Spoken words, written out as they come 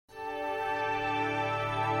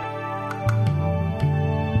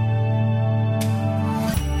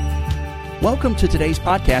Welcome to today's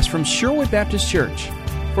podcast from Sherwood Baptist Church.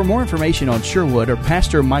 For more information on Sherwood or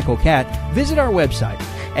Pastor Michael Catt, visit our website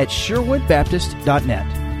at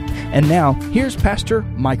sherwoodbaptist.net. And now, here's Pastor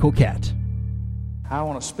Michael Catt. I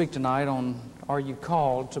want to speak tonight on Are You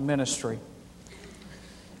Called to Ministry?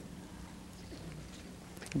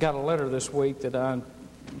 Got a letter this week that I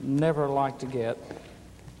never like to get.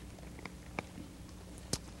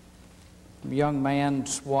 A young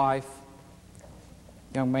man's wife,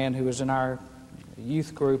 young man who was in our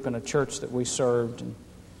youth group in a church that we served, and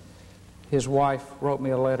his wife wrote me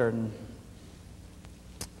a letter, and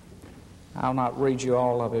I'll not read you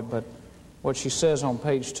all of it, but what she says on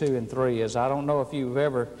page 2 and 3 is, I don't know if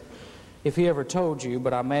he ever told you,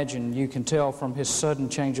 but I imagine you can tell from his sudden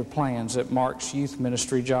change of plans that Mark's youth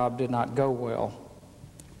ministry job did not go well.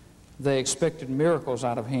 They expected miracles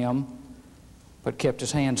out of him, but kept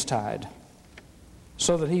his hands tied,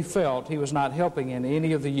 so that he felt he was not helping in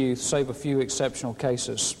any of the youth save a few exceptional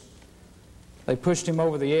cases. They pushed him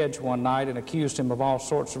over the edge one night and accused him of all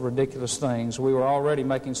sorts of ridiculous things. We were already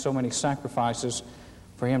making so many sacrifices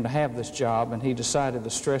for him to have this job, and he decided the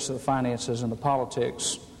stress of the finances and the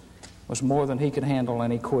politics was more than he could handle,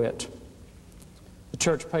 and he quit. The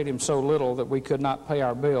church paid him so little that we could not pay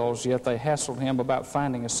our bills, yet they hassled him about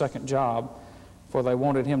finding a second job, for they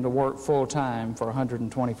wanted him to work full-time for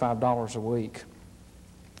 $125 a week.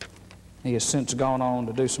 He has since gone on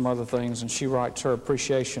to do some other things, and she writes her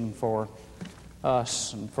appreciation for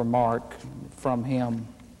us and for Mark from him.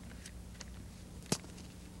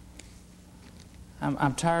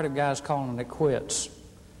 I'm tired of guys calling it quits,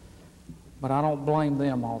 but I don't blame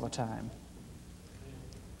them all the time.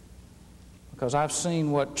 Because I've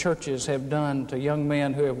seen what churches have done to young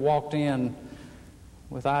men who have walked in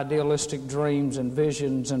with idealistic dreams and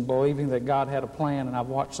visions and believing that God had a plan, and I've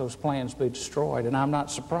watched those plans be destroyed. And I'm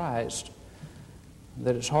not surprised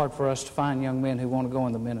that it's hard for us to find young men who want to go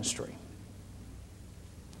in the ministry.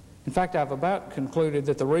 In fact, I've about concluded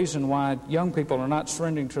that the reason why young people are not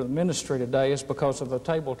surrendering to the ministry today is because of the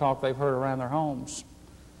table talk they've heard around their homes.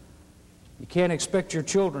 You can't expect your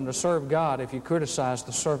children to serve God if you criticize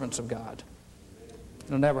the servants of God.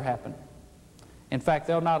 It'll never happen. In fact,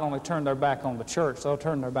 they'll not only turn their back on the church, they'll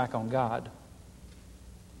turn their back on God.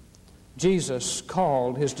 Jesus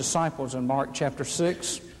called his disciples in Mark chapter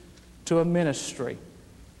 6 to a ministry.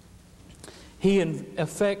 He, in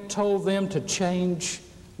effect, told them to change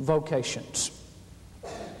vocations,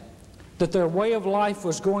 that their way of life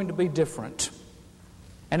was going to be different.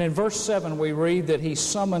 And in verse 7 we read that he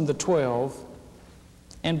summoned the 12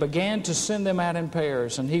 and began to send them out in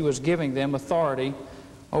pairs, and he was giving them authority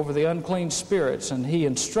over the unclean spirits, and he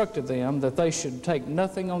instructed them that they should take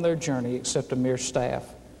nothing on their journey except a mere staff.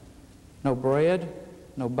 No bread,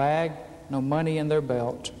 no bag, no money in their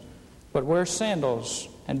belt, but wear sandals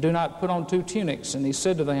and do not put on 2 tunics. And he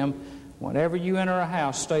said to them, whenever you enter a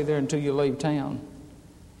house, stay there until you leave town.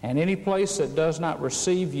 And any place that does not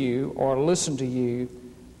receive you or listen to you,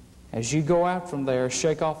 as you go out from there,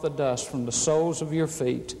 shake off the dust from the soles of your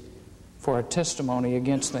feet for a testimony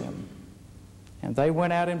against them. And they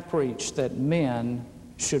went out and preached that men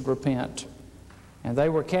should repent. And they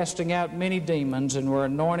were casting out many demons and were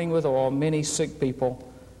anointing with oil many sick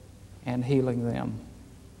people and healing them.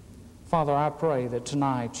 Father, I pray that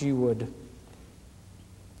tonight you would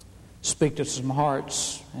speak to some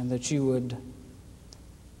hearts, and that you would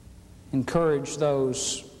encourage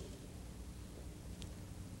those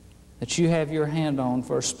that you have your hand on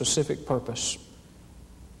for a specific purpose.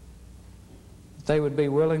 That they would be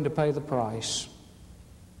willing to pay the price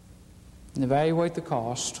and evaluate the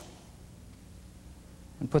cost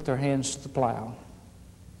and put their hands to the plow.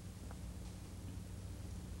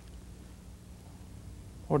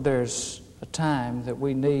 Lord, there's a time that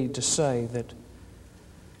we need to say that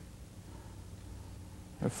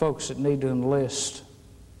there are folks that need to enlist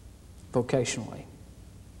vocationally.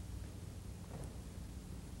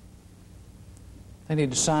 They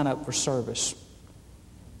need to sign up for service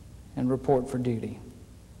and report for duty.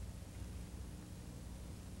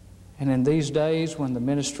 And in these days when the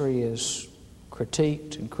ministry is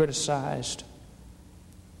critiqued and criticized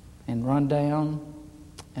and run down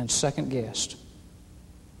and second-guessed,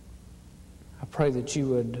 I pray that you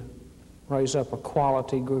would raise up a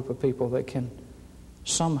quality group of people that can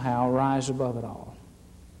somehow rise above it all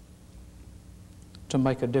to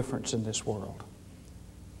make a difference in this world.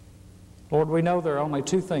 Lord, we know there are only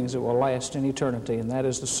 2 things that will last in eternity, and that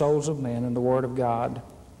is the souls of men and the Word of God.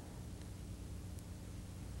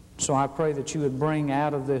 So I pray that you would bring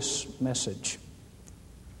out of this message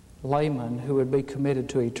laymen who would be committed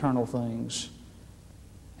to eternal things,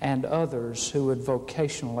 and others who would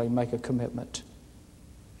vocationally make a commitment.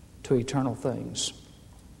 to eternal things.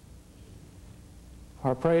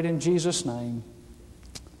 I pray it in Jesus' name.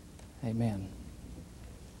 Amen.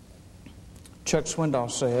 Chuck Swindoll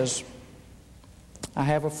says, I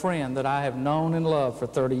have a friend that I have known and loved for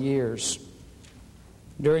 30 years.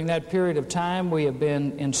 During that period of time, we have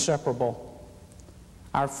been inseparable.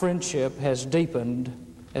 Our friendship has deepened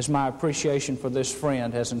as my appreciation for this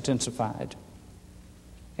friend has intensified.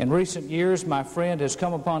 In recent years, my friend has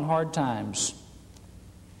come upon hard times.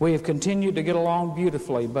 We have continued to get along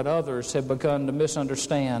beautifully, but others have begun to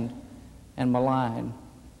misunderstand and malign.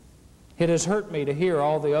 It has hurt me to hear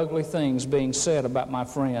all the ugly things being said about my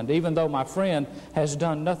friend, even though my friend has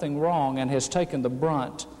done nothing wrong and has taken the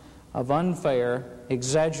brunt of unfair,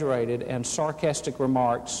 exaggerated, and sarcastic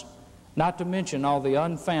remarks, not to mention all the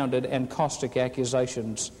unfounded and caustic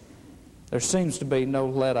accusations. There seems to be no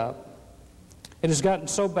let-up. It has gotten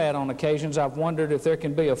so bad on occasions I've wondered if there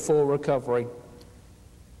can be a full recovery.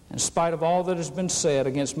 In spite of all that has been said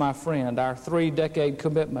against my friend, our 3-decade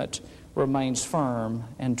commitment remains firm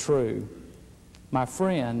and true. My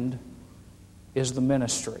friend is the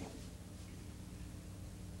ministry.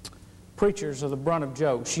 Preachers are the brunt of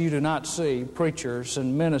jokes. You do not see preachers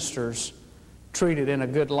and ministers treated in a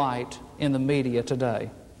good light in the media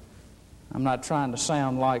today. I'm not trying to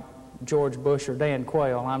sound like George Bush or Dan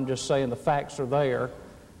Quayle. I'm just saying the facts are there.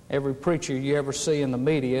 Every preacher you ever see in the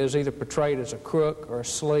media is either portrayed as a crook or a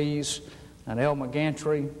sleaze, an El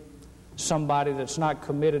McGantry, somebody that's not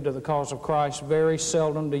committed to the cause of Christ. Very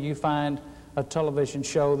seldom do you find a television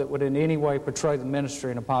show that would in any way portray the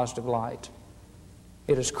ministry in a positive light.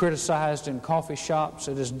 It is criticized in coffee shops.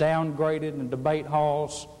 It is downgraded in debate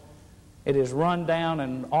halls. It is run down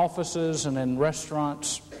in offices and in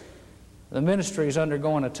restaurants. The ministry is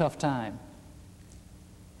undergoing a tough time.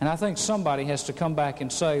 And I think somebody has to come back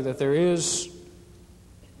and say that there is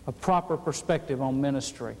a proper perspective on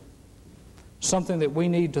ministry, something that we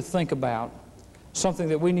need to think about, something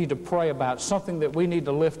that we need to pray about, something that we need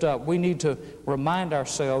to lift up. We need to remind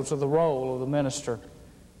ourselves of the role of the minister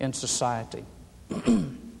in society.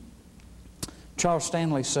 Charles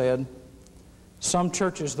Stanley said, some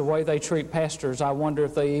churches, the way they treat pastors, I wonder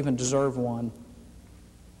if they even deserve one.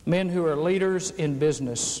 Men who are leaders in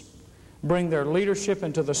business bring their leadership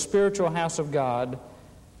into the spiritual house of God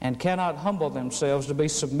and cannot humble themselves to be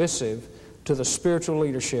submissive to the spiritual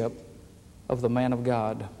leadership of the man of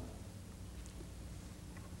God.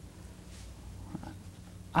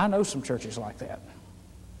 I know some churches like that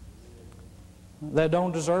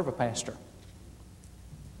don't deserve a pastor.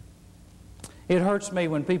 It hurts me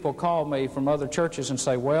when people call me from other churches and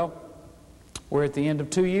say, well, we're at the end of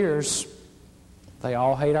 2 years. They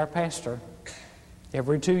all hate our pastor.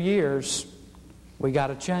 Every 2 years, we got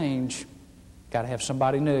to change. Got to have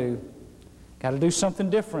somebody new. Got to do something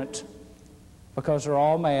different because they're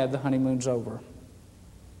all mad the honeymoon's over.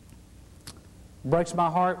 It breaks my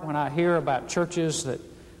heart when I hear about churches that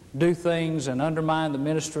do things and undermine the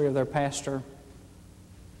ministry of their pastor,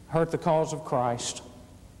 hurt the cause of Christ.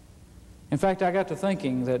 In fact, I got to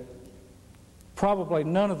thinking that probably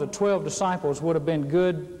none of the 12 disciples would have been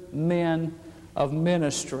good men of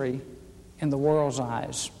ministry in the world's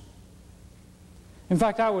eyes. In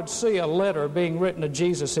fact, I would see a letter being written to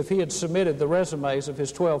Jesus if he had submitted the resumes of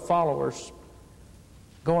his 12 followers,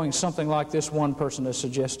 going something like this one person has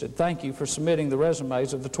suggested. Thank you for submitting the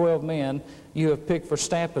resumes of the 12 men you have picked for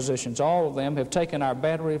staff positions. All of them have taken our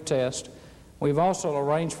battery of tests. We've also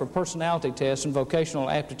arranged for personality tests and vocational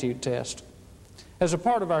aptitude tests. As a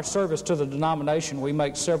part of our service to the denomination, we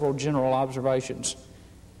make several general observations.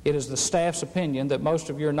 It is the staff's opinion that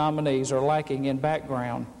most of your nominees are lacking in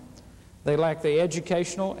background. They lack the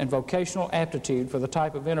educational and vocational aptitude for the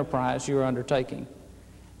type of enterprise you are undertaking.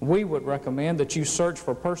 We would recommend that you search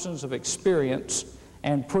for persons of experience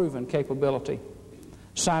and proven capability.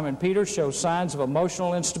 Simon Peter shows signs of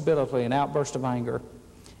emotional instability and outburst of anger.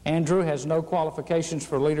 Andrew has no qualifications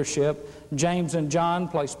for leadership. James and John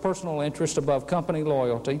place personal interest above company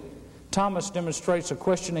loyalty. Thomas demonstrates a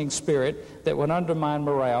questioning spirit that would undermine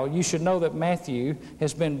morale. You should know that Matthew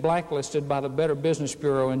has been blacklisted by the Better Business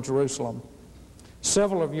Bureau in Jerusalem.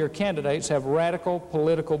 Several of your candidates have radical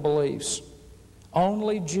political beliefs.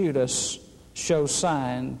 Only Judas shows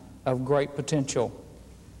sign of great potential.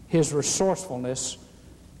 His resourcefulness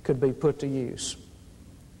could be put to use.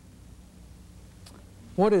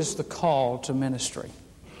 What is the call to ministry?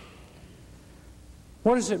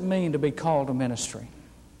 What does it mean to be called to ministry?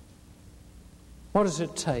 What does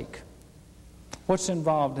it take? What's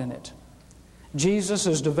involved in it? Jesus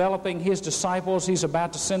is developing his disciples. He's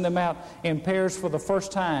about to send them out in pairs for the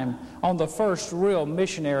first time on the first real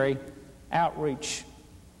missionary outreach.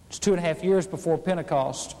 It's 2.5 years before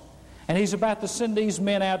Pentecost. And He's about to send these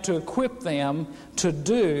men out to equip them to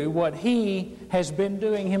do what He has been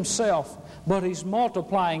doing Himself. But He's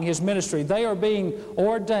multiplying His ministry. They are being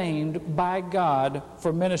ordained by God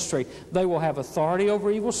for ministry. They will have authority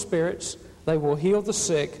over evil spirits. They will heal the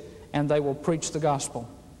sick. And they will preach the gospel.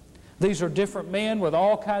 These are different men with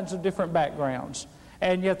all kinds of different backgrounds.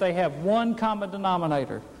 And yet they have one common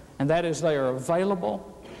denominator. And that is they are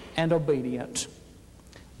available and obedient.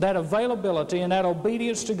 That availability and that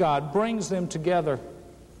obedience to God brings them together.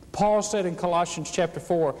 Paul said in Colossians chapter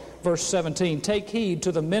 4, verse 17, "Take heed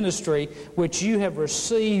to the ministry which you have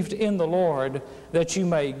received in the Lord, that you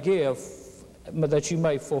may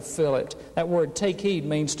fulfill it." That word "take heed"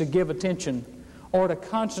 means to give attention or to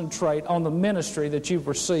concentrate on the ministry that you've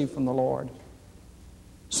received from the Lord.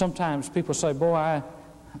 Sometimes people say, "Boy,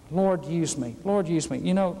 Lord, use me. Lord, use me."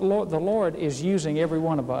 You know, the Lord is using every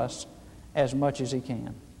one of us as much as He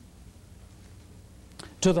can.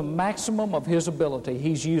 To the maximum of His ability,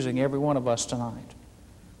 He's using every one of us tonight.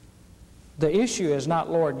 The issue is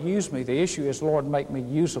not, "Lord, use me." The issue is, "Lord, make me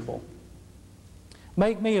usable.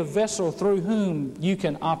 Make me a vessel through whom you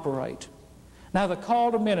can operate." Now, the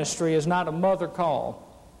call to ministry is not a mother call.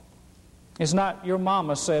 It's not your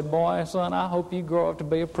mama said, "Boy, son, I hope you grow up to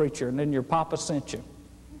be a preacher," and then your papa sent you.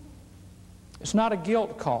 It's not a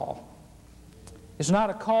guilt call. It's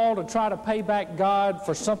not a call to try to pay back God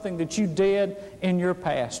for something that you did in your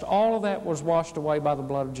past. All of that was washed away by the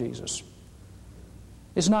blood of Jesus.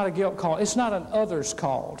 It's not a guilt call. It's not an others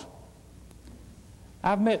called.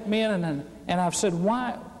 I've met men and I've said,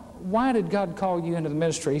 why did God call you into the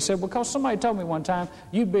ministry? He said, "Because somebody told me one time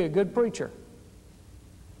you'd be a good preacher.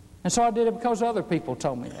 And so I did it because other people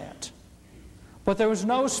told me that." But there was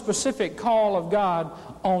no specific call of God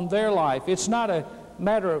on their life. It's not a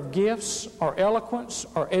matter of gifts or eloquence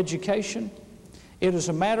or education. It is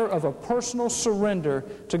a matter of a personal surrender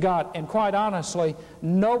to God. And quite honestly,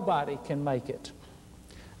 nobody can make it.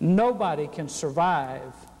 Nobody can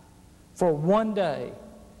survive for one day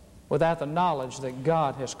without the knowledge that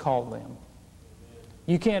God has called them.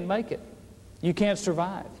 You can't make it. You can't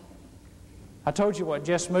survive. I told you what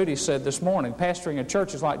Jess Moody said this morning. Pastoring a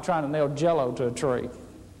church is like trying to nail Jell-O to a tree.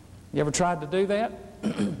 You ever tried to do that?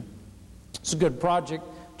 It's a good project.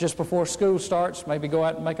 Just before school starts, maybe go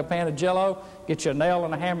out and make a pan of Jell-O, get you a nail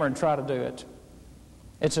and a hammer and try to do it.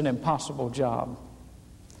 It's an impossible job.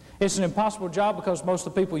 It's an impossible job because most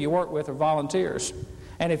of the people you work with are volunteers.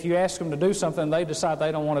 And if you ask them to do something and they decide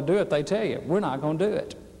they don't want to do it, they tell you, "We're not going to do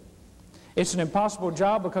it." It's an impossible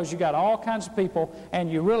job because you got all kinds of people and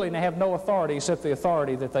you really have no authority except the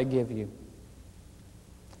authority that they give you.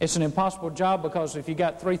 It's an impossible job because if you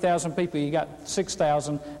got 3,000 people, you got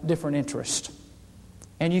 6,000 different interests.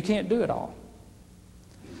 And you can't do it all.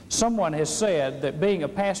 Someone has said that being a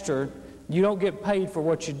pastor, you don't get paid for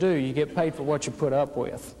what you do, you get paid for what you put up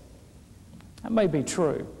with. That may be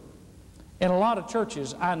true. In a lot of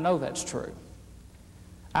churches, I know that's true.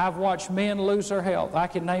 I've watched men lose their health. I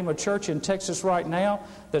can name a church in Texas right now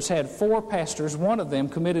that's had 4 pastors. One of them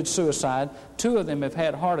committed suicide. 2 of them have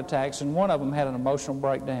had heart attacks, and one of them had an emotional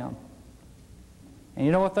breakdown. And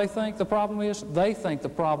you know what they think the problem is? They think the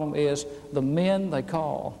problem is the men they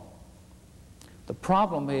call. The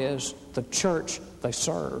problem is the church they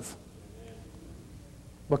serve.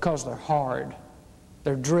 Because they're hard.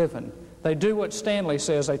 They're driven. They do what Stanley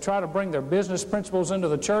says. They try to bring their business principles into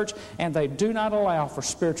the church, and they do not allow for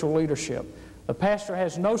spiritual leadership. The pastor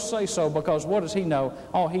has no say-so because what does he know?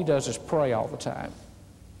 All he does is pray all the time.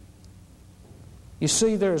 You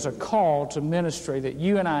see, there's a call to ministry that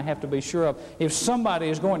you and I have to be sure of. If somebody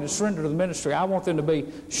is going to surrender to the ministry, I want them to be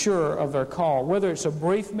sure of their call. Whether it's a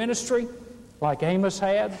brief ministry, like Amos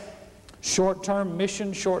had, short-term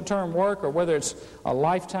mission, short-term work, or whether it's a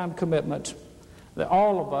lifetime commitment, that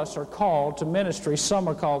all of us are called to ministry. Some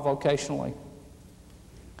are called vocationally.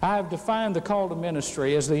 I have defined the call to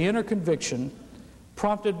ministry as the inner conviction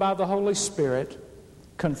prompted by the Holy Spirit,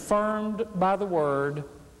 confirmed by the Word,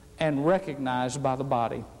 and recognized by the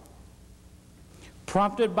body.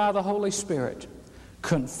 Prompted by the Holy Spirit,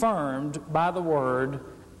 confirmed by the Word,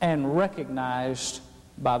 and recognized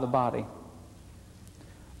by the body.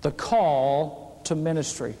 The call to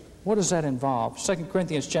ministry. What does that involve? 2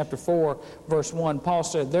 Corinthians chapter 4, verse 1, Paul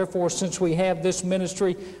said, "Therefore, since we have this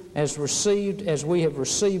ministry as we have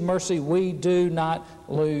received mercy, we do not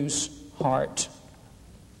lose heart."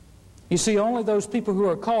 You see, only those people who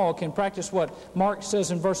are called can practice what Mark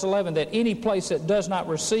says in verse 11, that any place that does not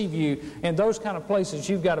receive you, in those kind of places,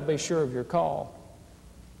 you've got to be sure of your call.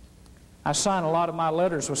 I sign a lot of my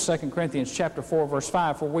letters with 2 Corinthians chapter 4, verse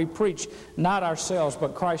 5, "For we preach not ourselves,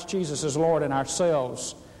 but Christ Jesus as Lord, and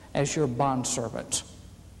ourselves as your bondservant."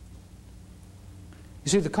 You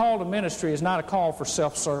see, the call to ministry is not a call for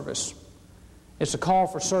self-service. It's a call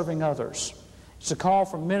for serving others. It's a call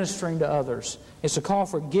for ministering to others. It's a call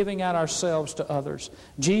for giving out ourselves to others.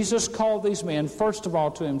 Jesus called these men, first of all,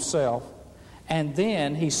 to Himself, and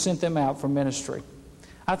then He sent them out for ministry.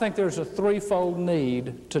 I think there's a threefold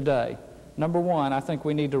need today. Number one, I think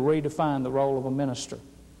we need to redefine the role of a minister.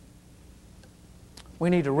 We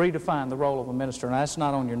need to redefine the role of a minister. Now, that's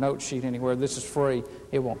not on your note sheet anywhere. This is free.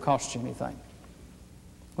 It won't cost you anything.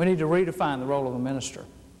 We need to redefine the role of a minister.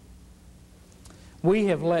 We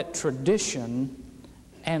have let tradition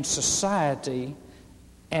and society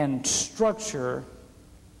and structure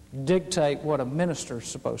dictate what a minister is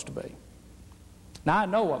supposed to be. Now, I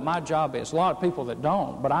know what my job is. A lot of people that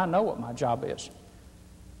don't, but I know what my job is.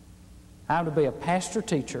 I'm to be a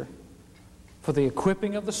pastor-teacher for the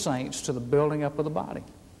equipping of the saints to the building up of the body.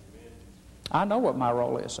 I know what my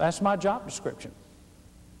role is. That's my job description.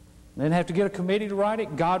 I didn't have to get a committee to write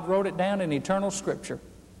it. God wrote it down in eternal Scripture.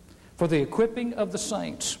 For the equipping of the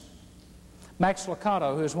saints. Max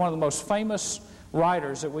Lucado, who is one of the most famous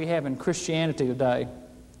writers that we have in Christianity today,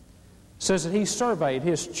 says that he surveyed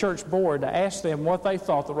his church board to ask them what they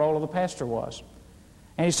thought the role of the pastor was.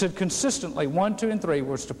 And he said consistently, 1, 2, and 3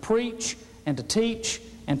 was to preach and to teach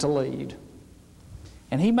and to lead.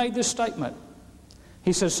 And he made this statement.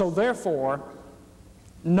 He says, so therefore,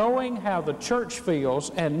 knowing how the church feels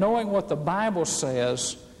and knowing what the Bible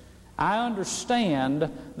says, I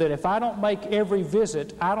understand that if I don't make every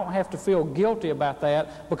visit, I don't have to feel guilty about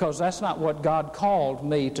that because that's not what God called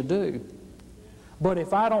me to do. But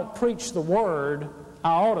if I don't preach the Word,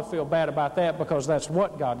 I ought to feel bad about that because that's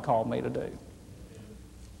what God called me to do.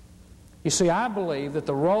 You see, I believe that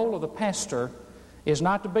the role of the pastor is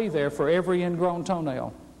not to be there for every ingrown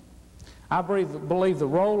toenail. I believe the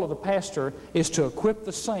role of the pastor is to equip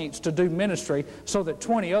the saints to do ministry so that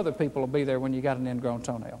 20 other people will be there when you got an ingrown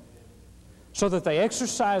toenail. So that they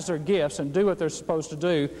exercise their gifts and do what they're supposed to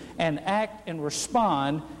do and act and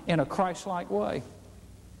respond in a Christ-like way.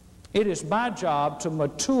 It is my job to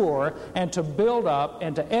mature and to build up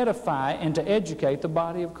and to edify and to educate the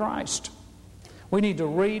body of Christ. We need to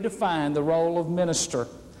redefine the role of minister.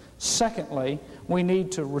 Secondly, we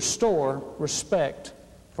need to restore respect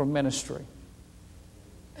for ministry.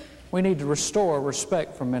 We need to restore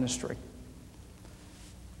respect for ministry.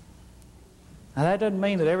 Now, that doesn't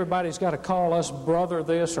mean that everybody's got to call us brother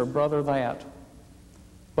this or brother that.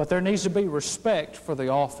 But there needs to be respect for the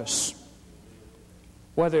office.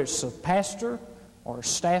 Whether it's a pastor or a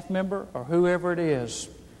staff member or whoever it is,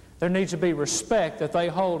 there needs to be respect that they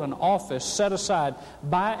hold an office set aside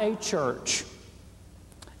by a church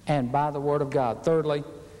and by the Word of God. Thirdly,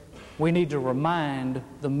 we need to remind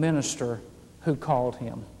the minister who called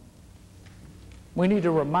him. We need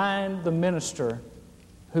to remind the minister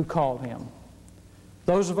who called him.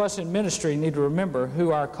 Those of us in ministry need to remember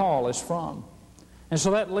who our call is from. And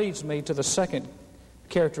so that leads me to the second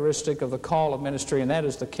characteristic of the call of ministry, and that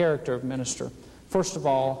is the character of minister. First of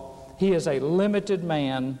all, he is a limited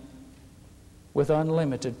man with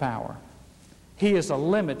unlimited power. He is a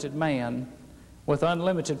limited man with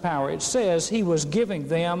unlimited power. It says he was giving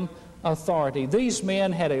them authority. These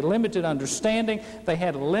men had a limited understanding. They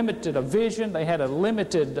had a limited vision. They had a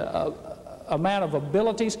limited amount of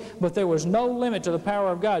abilities, but there was no limit to the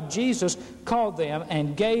power of God. Jesus called them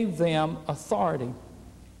and gave them authority.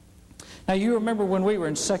 Now, you remember when we were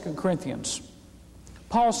in 2 Corinthians,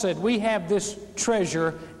 Paul said, we have this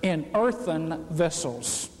treasure in earthen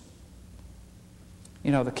vessels.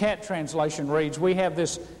 You know, the Catt translation reads, we have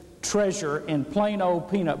this treasure in plain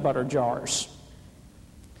old peanut butter jars.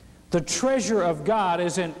 The treasure of God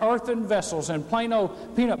is in earthen vessels and plain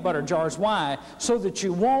old peanut butter jars. Why? So that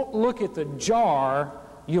you won't look at the jar,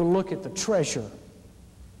 you'll look at the treasure.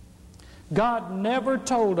 God never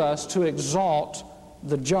told us to exalt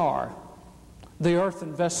the jar, the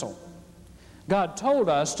earthen vessel. God told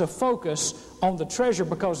us to focus on the treasure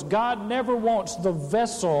because God never wants the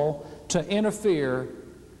vessel to interfere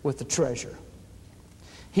with the treasure.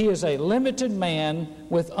 He is a limited man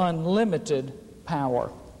with unlimited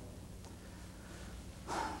power.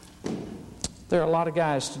 There are a lot of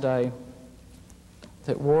guys today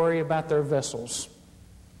that worry about their vessels.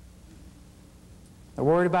 They're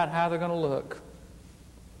worried about how they're going to look.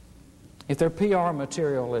 If their PR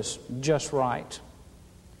material is just right.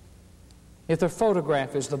 If their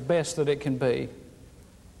photograph is the best that it can be.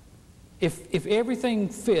 If everything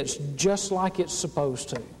fits just like it's supposed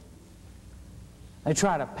to. They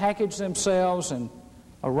try to package themselves and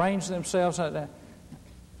arrange themselves. I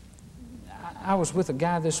was with a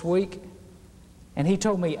guy this week, and he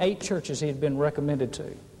told me 8 churches he had been recommended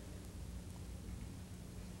to.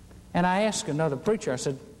 And I asked another preacher, I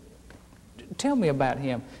said, tell me about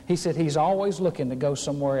him. He said he's always looking to go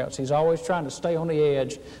somewhere else. He's always trying to stay on the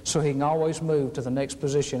edge so he can always move to the next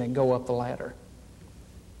position and go up the ladder.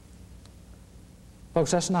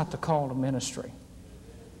 Folks, that's not the call to ministry.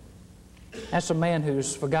 That's a man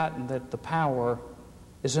who's forgotten that the power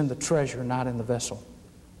is in the treasure, not in the vessel.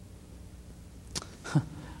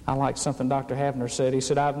 I like something Dr. Havner said. He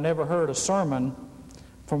said, I've never heard a sermon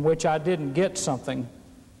from which I didn't get something,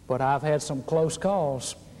 but I've had some close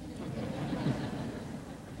calls.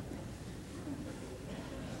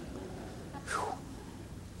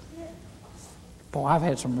 Boy, I've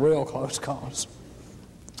had some real close calls.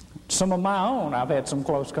 Some of my own, I've had some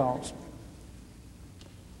close calls.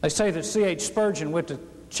 They say that C.H. Spurgeon went to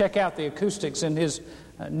check out the acoustics in his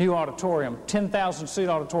new auditorium, 10,000-seat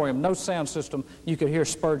auditorium, no sound system. You could hear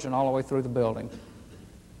Spurgeon all the way through the building.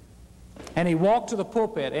 And he walked to the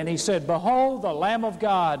pulpit and he said, Behold the Lamb of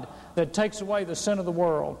God that takes away the sin of the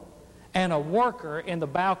world. And a worker in the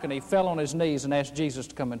balcony fell on his knees and asked Jesus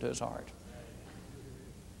to come into his heart.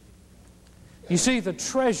 You see, the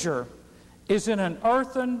treasure is in an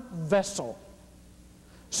earthen vessel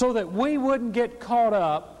so that we wouldn't get caught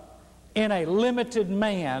up in a limited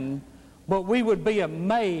man, but we would be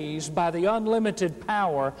amazed by the unlimited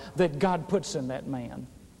power that God puts in that man.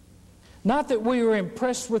 Not that we are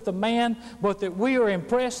impressed with the man, but that we are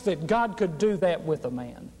impressed that God could do that with a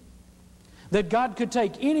man. That God could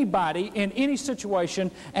take anybody in any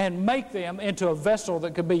situation and make them into a vessel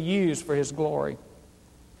that could be used for His glory.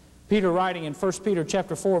 Peter, writing in 1 Peter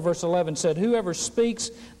chapter 4, verse 11, said, Whoever speaks,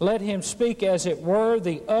 let him speak as it were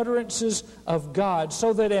the utterances of God,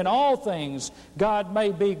 so that in all things God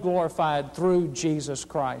may be glorified through Jesus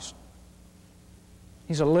Christ.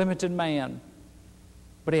 He's a limited man,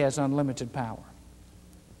 but he has unlimited power.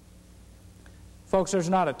 Folks, there's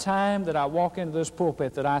not a time that I walk into this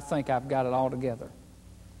pulpit that I think I've got it all together.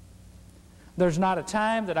 There's not a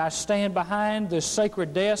time that I stand behind this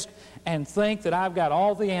sacred desk and think that I've got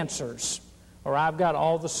all the answers, or I've got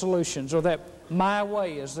all the solutions, or that my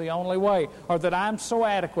way is the only way, or that I'm so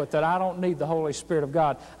adequate that I don't need the Holy Spirit of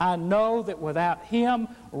God. I know that without Him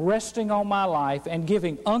resting on my life and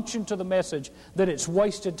giving unction to the message, that it's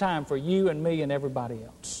wasted time for you and me and everybody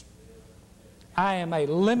else. I am a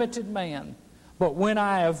limited man, but when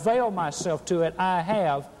I avail myself to it, I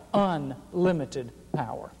have unlimited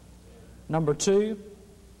power. Number two,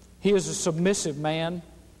 he is a submissive man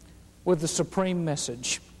with the supreme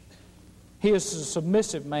message. He is a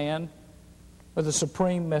submissive man with a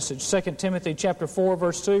supreme message. 2 Timothy chapter 4,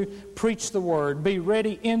 verse 2, preach the word. Be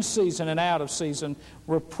ready in season and out of season.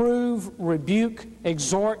 Reprove, rebuke,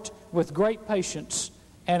 exhort with great patience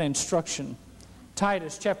and instruction.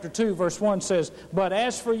 Titus chapter 2, verse 1 says, But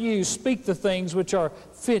as for you, speak the things which are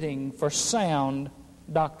fitting for sound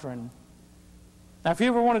doctrine. Now, if you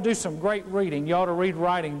ever want to do some great reading, you ought to read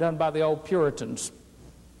writing done by the old Puritans.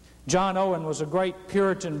 John Owen was a great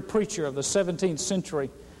Puritan preacher of the 17th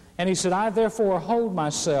century, and he said, I therefore hold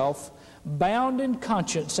myself bound in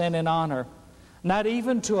conscience and in honor, not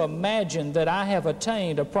even to imagine that I have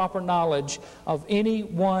attained a proper knowledge of any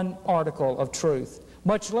one article of truth,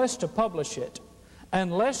 much less to publish it,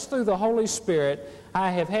 unless through the Holy Spirit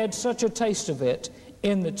I have had such a taste of it,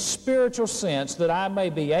 in the spiritual sense, that I may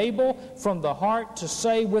be able from the heart to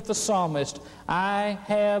say with the psalmist, I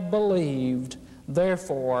have believed,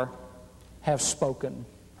 therefore have spoken.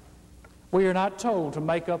 We are not told to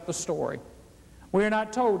make up the story. We are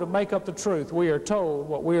not told to make up the truth. We are told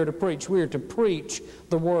what we are to preach. We are to preach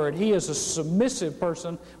the Word. He is a submissive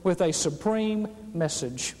person with a supreme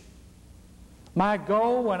message. My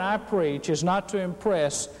goal when I preach is not to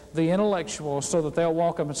impress the intellectuals so that they'll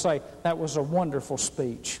walk up and say, that was a wonderful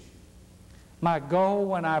speech. My goal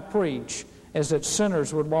when I preach is that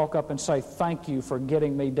sinners would walk up and say, thank you for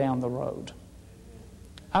getting me down the road.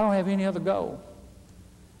 I don't have any other goal.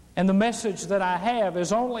 And the message that I have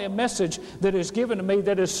is only a message that is given to me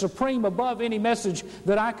that is supreme above any message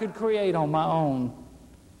that I could create on my own.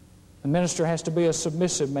 The minister has to be a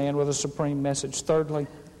submissive man with a supreme message. Thirdly,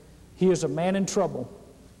 he is a man in trouble,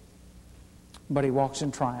 but he walks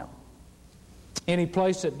in triumph. Any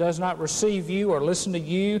place that does not receive you or listen to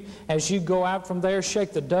you as you go out from there,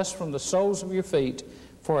 shake the dust from the soles of your feet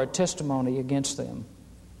for a testimony against them.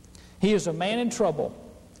 He is a man in trouble,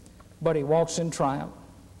 but he walks in triumph.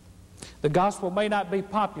 The gospel may not be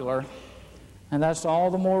popular, and that's all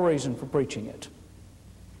the more reason for preaching it.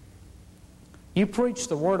 You preach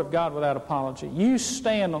the Word of God without apology. You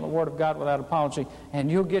stand on the Word of God without apology, and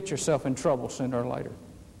you'll get yourself in trouble sooner or later.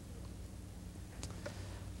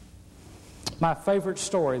 My favorite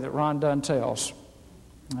story that Ron Dunn tells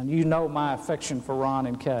And you know my affection for Ron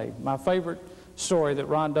and Kay. My favorite story that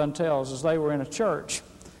Ron Dunn tells is they were in a church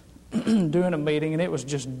doing a meeting, and it was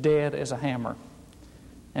just dead as a hammer.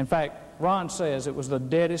 In fact, Ron says it was the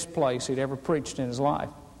deadest place he'd ever preached in his life.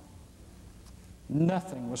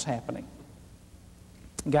 Nothing was happening.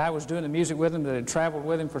 The guy was doing the music with him that had traveled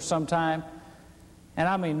with him for some time. And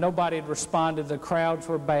I mean, nobody had responded. The crowds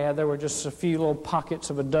were bad. There were just a few little pockets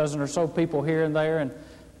of a dozen or so people here and there, and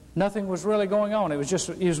nothing was really going on. It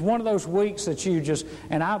was one of those weeks that you just,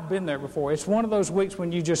 and I've been there before, it's one of those weeks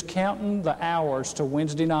when you just counting the hours to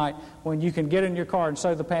Wednesday night when you can get in your car and say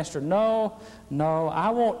to the pastor, no, I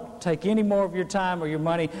won't take any more of your time or your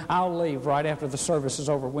money. I'll leave right after the service is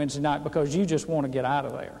over Wednesday night because you just want to get out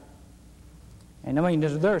of there. And I mean,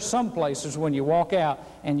 there are some places when you walk out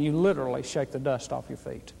and you literally shake the dust off your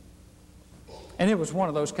feet. And it was one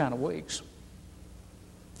of those kind of weeks.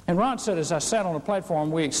 And Ron said, as I sat on the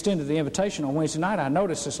platform, we extended the invitation on Wednesday night, I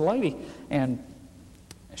noticed this lady, and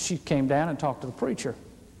she came down and talked to the preacher.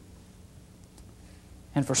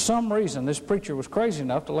 And for some reason, this preacher was crazy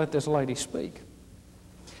enough to let this lady speak.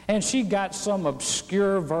 And she got some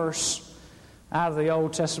obscure verse out of the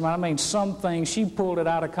Old Testament. I mean, some things, she pulled it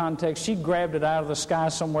out of context. She grabbed it out of the sky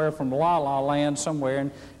somewhere from La La Land somewhere, and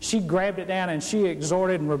she grabbed it down and she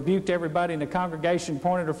exhorted and rebuked everybody in the congregation,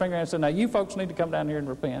 pointed her finger and said, now you folks need to come down here and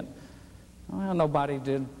repent. Well, nobody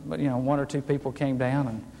did, but one or two people came down,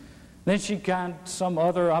 and then she got some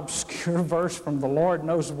other obscure verse from the Lord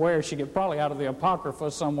knows where. She got probably out of the Apocrypha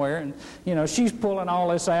somewhere. And, she's pulling all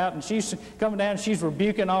this out. And she's coming down and she's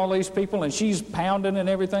rebuking all these people. And she's pounding and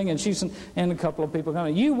everything. And a couple of people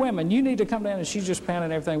coming, you women, you need to come down. And she's just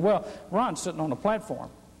pounding everything. Well, Ron's sitting on the platform.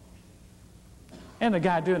 And the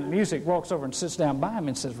guy doing the music walks over and sits down by him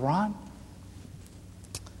and says, Ron,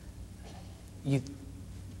 you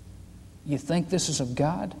think this is of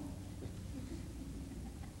God?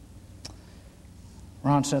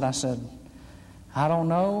 Ron said, I don't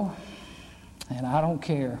know, and I don't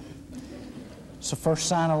care. It's the first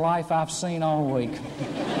sign of life I've seen all week.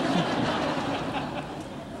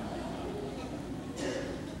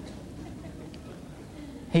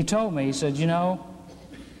 He told me, he said,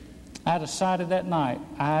 I decided that night,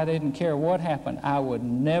 I didn't care what happened, I would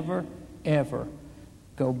never, ever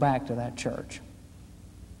go back to that church.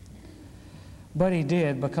 But he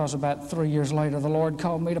did, because about 3 years later, the Lord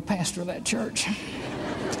called me to pastor that church.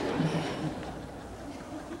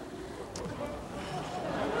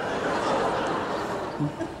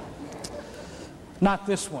 Not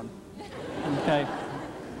this one, okay?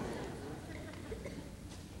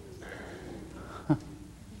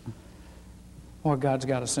 Well, God's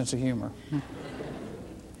got a sense of humor.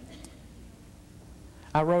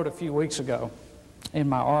 I wrote a few weeks ago in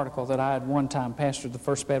my article that I had one time pastored the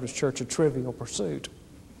First Baptist Church of Trivial Pursuit.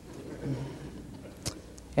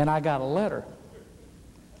 And I got a letter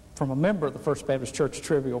from a member of the First Baptist Church of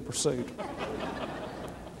Trivial Pursuit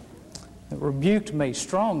that rebuked me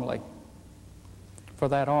strongly for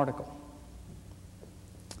that article.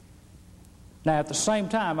 Now, at the same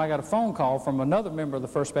time, I got a phone call from another member of the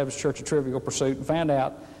First Baptist Church of Trivial Pursuit and found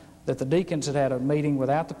out that the deacons had a meeting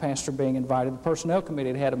without the pastor being invited. The personnel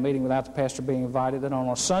committee had a meeting without the pastor being invited. And on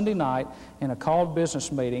a Sunday night, in a called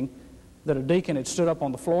business meeting, that a deacon had stood up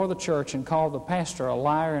on the floor of the church and called the pastor a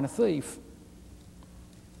liar and a thief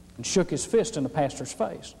and shook his fist in the pastor's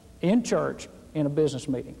face in church in a business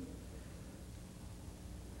meeting.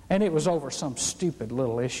 And it was over some stupid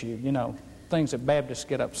little issue, things that Baptists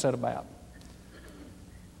get upset about.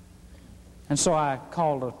 And so I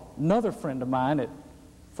called another friend of mine at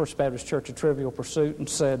First Baptist Church of Trivial Pursuit and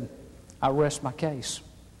said, I rest my case.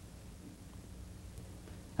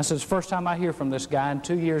 I said, it's the first time I hear from this guy in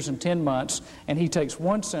 2 years and 10 months, and he takes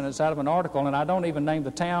one sentence out of an article, and I don't even name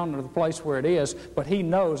the town or the place where it is, but he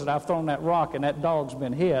knows that I've thrown that rock and that dog's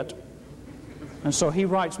been hit. And so he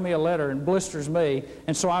writes me a letter and blisters me,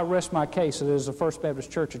 and so I rest my case. It is the First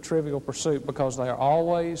Baptist Church of Trivial Pursuit because they are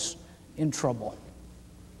always in trouble.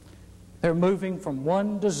 They're moving from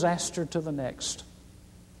one disaster to the next.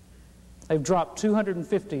 They've dropped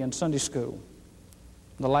 250 in Sunday school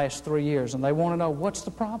in the last 3 years, and they want to know, what's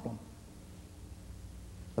the problem?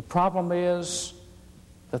 The problem is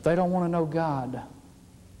that they don't want to know God.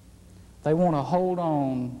 They want to hold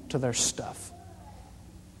on to their stuff.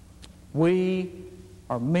 We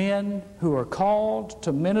are men who are called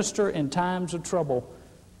to minister in times of trouble,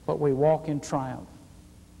 but we walk in triumph.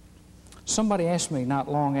 Somebody asked me not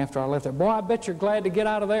long after I left there, boy, I bet you're glad to get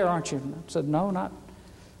out of there, aren't you? And I said, no,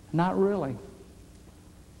 not really.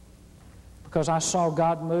 Because I saw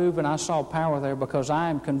God move and I saw power there, because I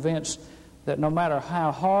am convinced that no matter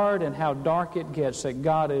how hard and how dark it gets, that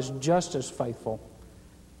God is just as faithful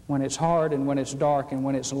when it's hard and when it's dark and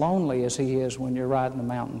when it's lonely as He is when you're riding the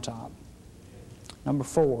mountaintop. Number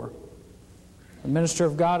 4, the minister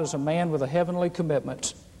of God is a man with a heavenly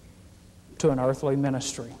commitment to an earthly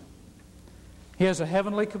ministry. He has a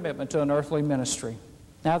heavenly commitment to an earthly ministry.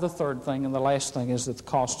 Now the third thing and the last thing is the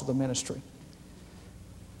cost of the ministry.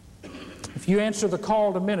 If you answer the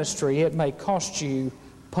call to ministry, it may cost you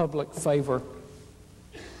public favor.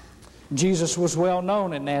 Jesus was well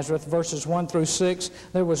known in Nazareth, verses 1 through 6.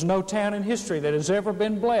 There was no town in history that has ever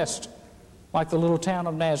been blessed like the little town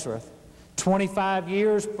of Nazareth. 25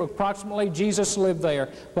 years approximately Jesus lived there,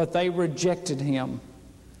 but they rejected Him.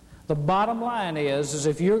 The bottom line is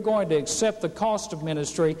if you're going to accept the cost of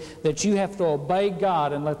ministry, that you have to obey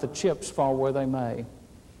God and let the chips fall where they may.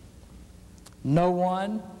 No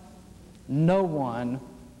one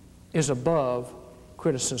is above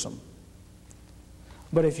criticism.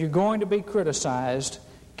 But if you're going to be criticized,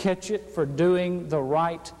 catch it for doing the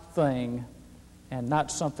right thing and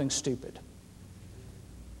not something stupid.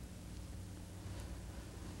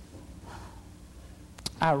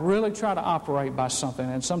 I really try to operate by something,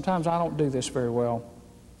 and sometimes I don't do this very well.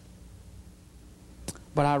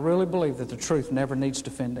 But I really believe that the truth never needs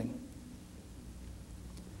defending.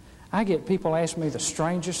 I get people ask me the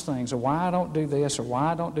strangest things, or why I don't do this, or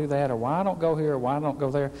why I don't do that, or why I don't go here, or why I don't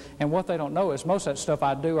go there. And what they don't know is most of that stuff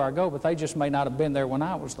I do or I go, but they just may not have been there when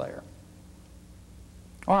I was there.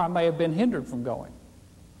 Or I may have been hindered from going.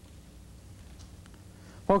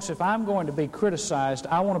 Folks, if I'm going to be criticized,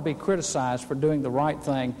 I want to be criticized for doing the right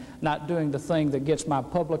thing, not doing the thing that gets my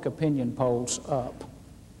public opinion polls up.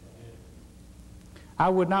 I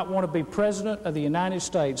would not want to be President of the United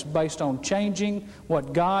States based on changing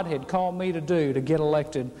what God had called me to do to get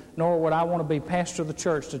elected, nor would I want to be pastor of the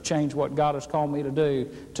church to change what God has called me to do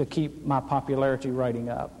to keep my popularity rating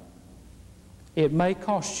up. It may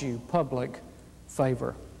cost you public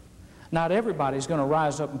favor. Not everybody's going to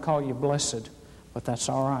rise up and call you blessed, but that's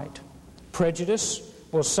all right. Prejudice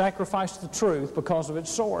will sacrifice the truth because of its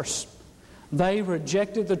source. They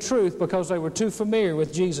rejected the truth because they were too familiar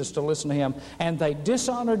with Jesus to listen to Him. And they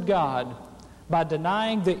dishonored God by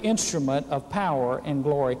denying the instrument of power and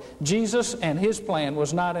glory. Jesus and His plan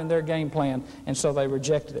was not in their game plan, and so they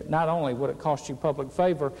rejected it. Not only would it cost you public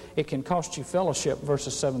favor, it can cost you fellowship,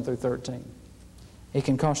 verses 7 through 13. It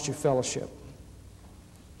can cost you fellowship.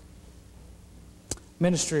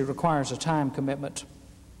 Ministry requires a time commitment.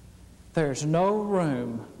 There's no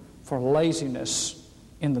room for laziness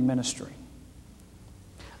in the ministry.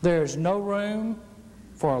 There's no room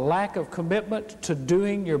for a lack of commitment to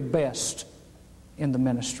doing your best in the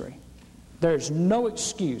ministry. There's no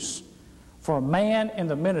excuse for a man in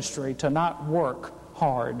the ministry to not work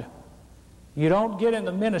hard. You don't get in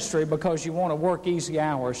the ministry because you want to work easy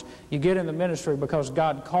hours. You get in the ministry because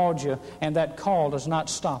God called you, and that call does not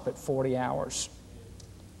stop at 40 hours.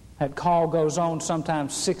 That call goes on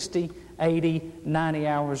sometimes 60, 80, 90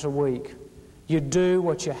 hours a week. You do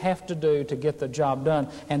what you have to do to get the job done,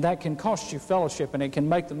 and that can cost you fellowship, and it can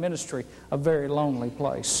make the ministry a very lonely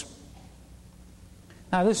place.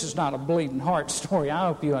 Now, this is not a bleeding heart story. I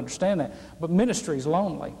hope you understand that. But ministry is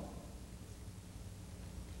lonely.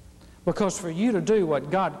 Because for you to do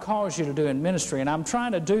what God calls you to do in ministry, and I'm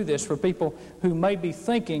trying to do this for people who may be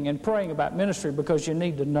thinking and praying about ministry because you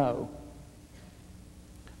need to know.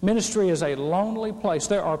 Ministry is a lonely place.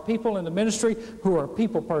 There are people in the ministry who are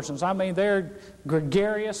people persons. I mean, they're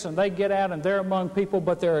gregarious and they get out and they're among people,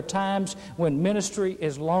 but there are times when ministry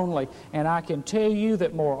is lonely. And I can tell you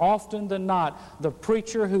that more often than not, the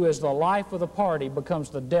preacher who is the life of the party becomes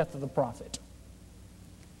the death of the prophet.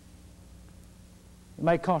 It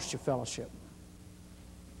may cost you fellowship.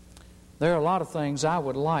 There are a lot of things I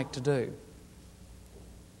would like to do.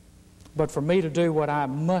 But for me to do what I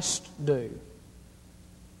must do,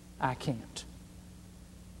 I can't.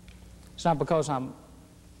 It's not because I'm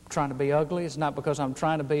trying to be ugly. It's not because I'm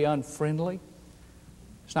trying to be unfriendly.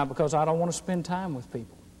 It's not because I don't want to spend time with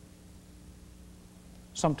people.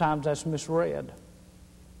 Sometimes that's misread.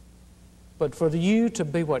 But for you to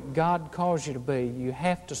be what God calls you to be, you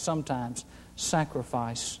have to sometimes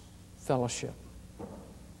sacrifice fellowship.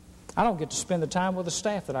 I don't get to spend the time with the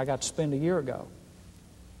staff that I got to spend a year ago.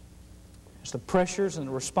 As the pressures and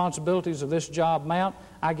the responsibilities of this job mount,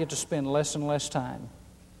 I get to spend less and less time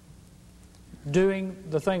doing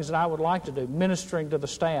the things that I would like to do, ministering to the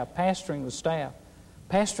staff, pastoring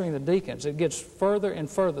the deacons. It gets further and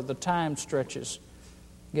further. The time stretches,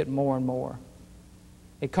 get more and more.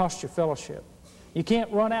 It costs you fellowship. You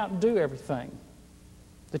can't run out and do everything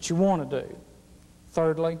that you want to do.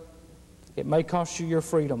 Thirdly, it may cost you your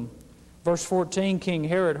freedom. Verse 14, King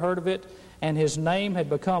Herod heard of it, and his name had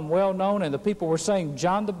become well known, and the people were saying,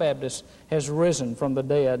 John the Baptist has risen from the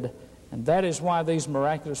dead, and that is why these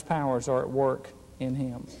miraculous powers are at work in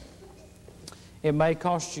him. It may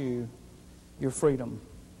cost you your freedom.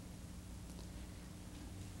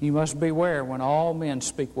 You must beware when all men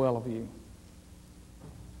speak well of you.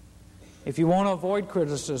 If you want to avoid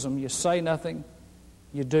criticism, you say nothing,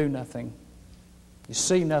 you do nothing. You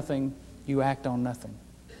see nothing, you act on nothing.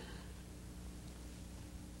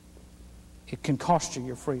 It can cost you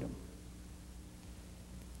your freedom.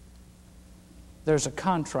 There's a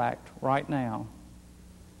contract right now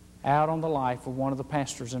out on the life of one of the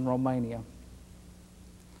pastors in Romania.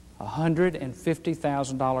 A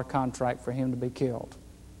 $150,000 contract for him to be killed.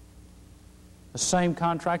 The same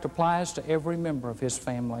contract applies to every member of his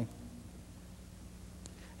family.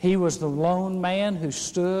 He was the lone man who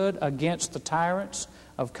stood against the tyrants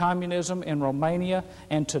of communism in Romania,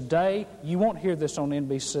 and today you won't hear this on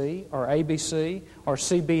NBC or ABC or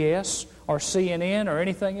CBS or CNN or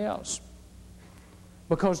anything else,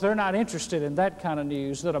 because they're not interested in that kind of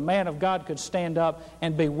news, that a man of God could stand up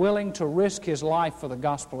and be willing to risk his life for the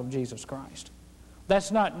gospel of Jesus Christ.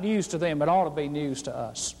 That's not news to them. It ought to be news to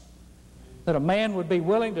us, that a man would be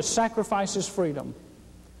willing to sacrifice his freedom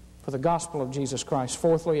for the gospel of Jesus Christ.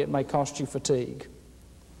 Fourthly, it may cost you fatigue.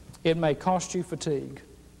 It may cost you fatigue.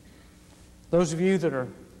 Those of you that are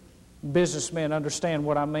businessmen understand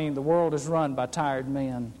what I mean. The world is run by tired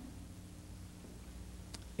men.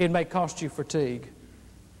 It may cost you fatigue.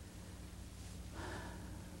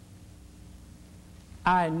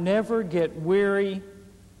 I never get weary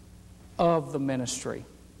of the ministry,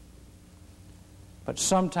 but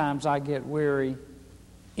sometimes I get weary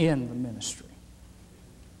in the ministry.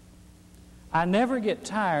 I never get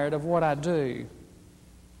tired of what I do.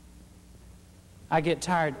 I get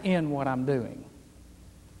tired in what I'm doing.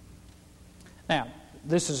 Now,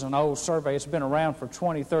 this is an old survey. It's been around for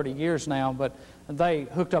 20, 30 years now, but they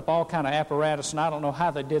hooked up all kind of apparatus, and I don't know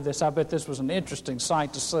how they did this. I bet this was an interesting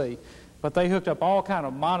sight to see. But they hooked up all kind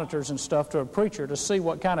of monitors and stuff to a preacher to see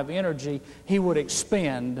what kind of energy he would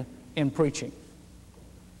expend in preaching.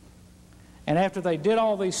 And after they did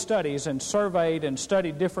all these studies and surveyed and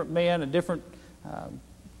studied different men and different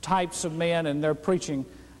types of men and their preaching,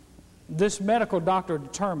 this medical doctor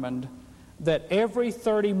determined that every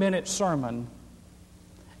 30-minute sermon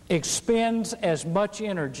expends as much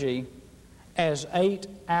energy as 8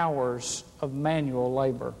 hours of manual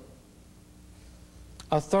labor.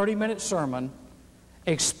 A 30-minute sermon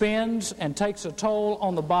expends and takes a toll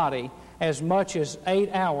on the body as much as 8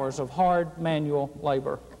 hours of hard manual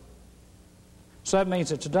labor. So that means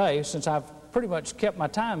that today, since I've pretty much kept my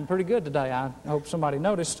time pretty good today, I hope somebody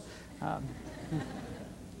noticed,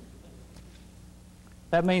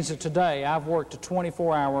 that means that today I've worked a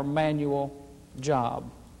 24-hour manual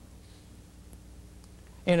job,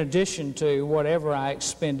 in addition to whatever I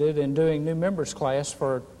expended in doing new members class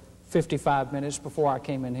for 55 minutes before I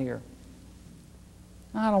came in here.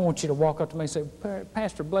 I don't want you to walk up to me and say,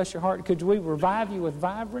 Pastor, bless your heart, could we revive you with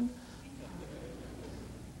Vibrant?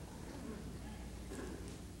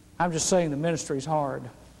 I'm just saying the ministry's hard.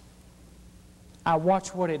 I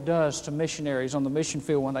watch what it does to missionaries on the mission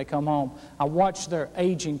field when they come home. I watch their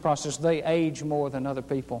aging process. They age more than other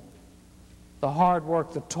people. The hard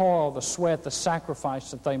work, the toil, the sweat, the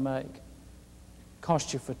sacrifice that they make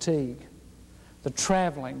cost you fatigue. The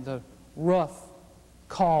traveling, the rough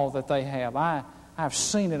call that they have. I've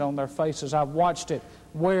seen it on their faces. I've watched it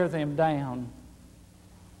wear them down.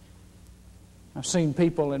 I've seen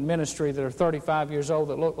people in ministry that are 35 years old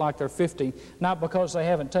that look like they're 50, not because they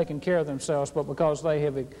haven't taken care of themselves, but because they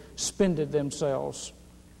have expended themselves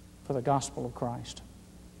for the gospel of Christ.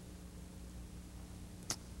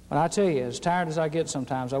 But I tell you, as tired as I get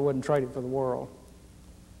sometimes, I wouldn't trade it for the world.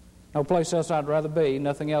 No place else I'd rather be,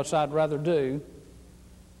 nothing else I'd rather do.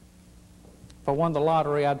 If I won the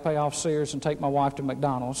lottery, I'd pay off Sears and take my wife to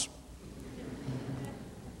McDonald's.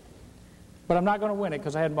 But I'm not going to win it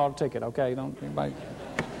because I hadn't bought a ticket, okay? Don't anybody...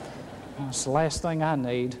 It's the last thing I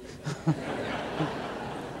need.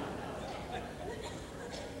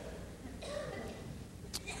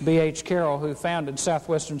 B.H. Carroll, who founded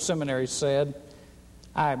Southwestern Seminary, said,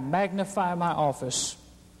 I magnify my office.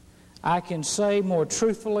 I can say more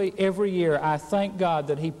truthfully every year, I thank God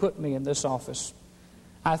that He put me in this office.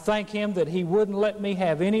 I thank Him that He wouldn't let me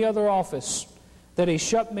have any other office, that He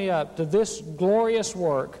shut me up to this glorious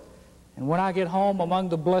work. And when I get home among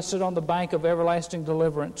the blessed on the bank of everlasting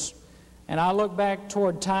deliverance, and I look back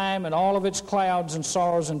toward time and all of its clouds and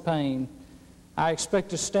sorrows and pain, I expect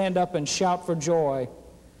to stand up and shout for joy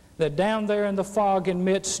that down there in the fog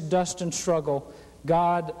amidst dust and struggle,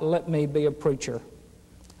 God let me be a preacher.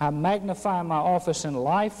 I magnify my office in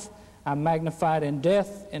life. I magnify it in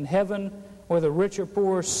death, in heaven, whether rich or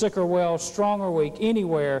poor, sick or well, strong or weak,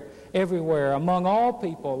 anywhere, everywhere, among all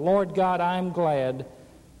people. Lord God, I am glad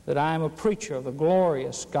that I am a preacher of the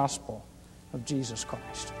glorious gospel of Jesus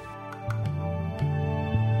Christ.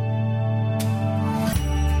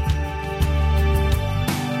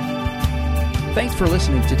 Thanks for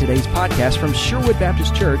listening to today's podcast from Sherwood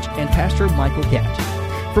Baptist Church and Pastor Michael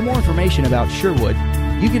Catt. For more information about Sherwood,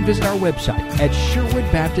 you can visit our website at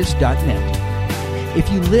sherwoodbaptist.net. If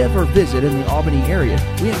you live or visit in the Albany area,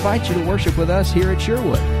 we invite you to worship with us here at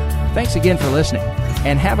Sherwood. Thanks again for listening,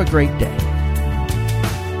 and have a great day.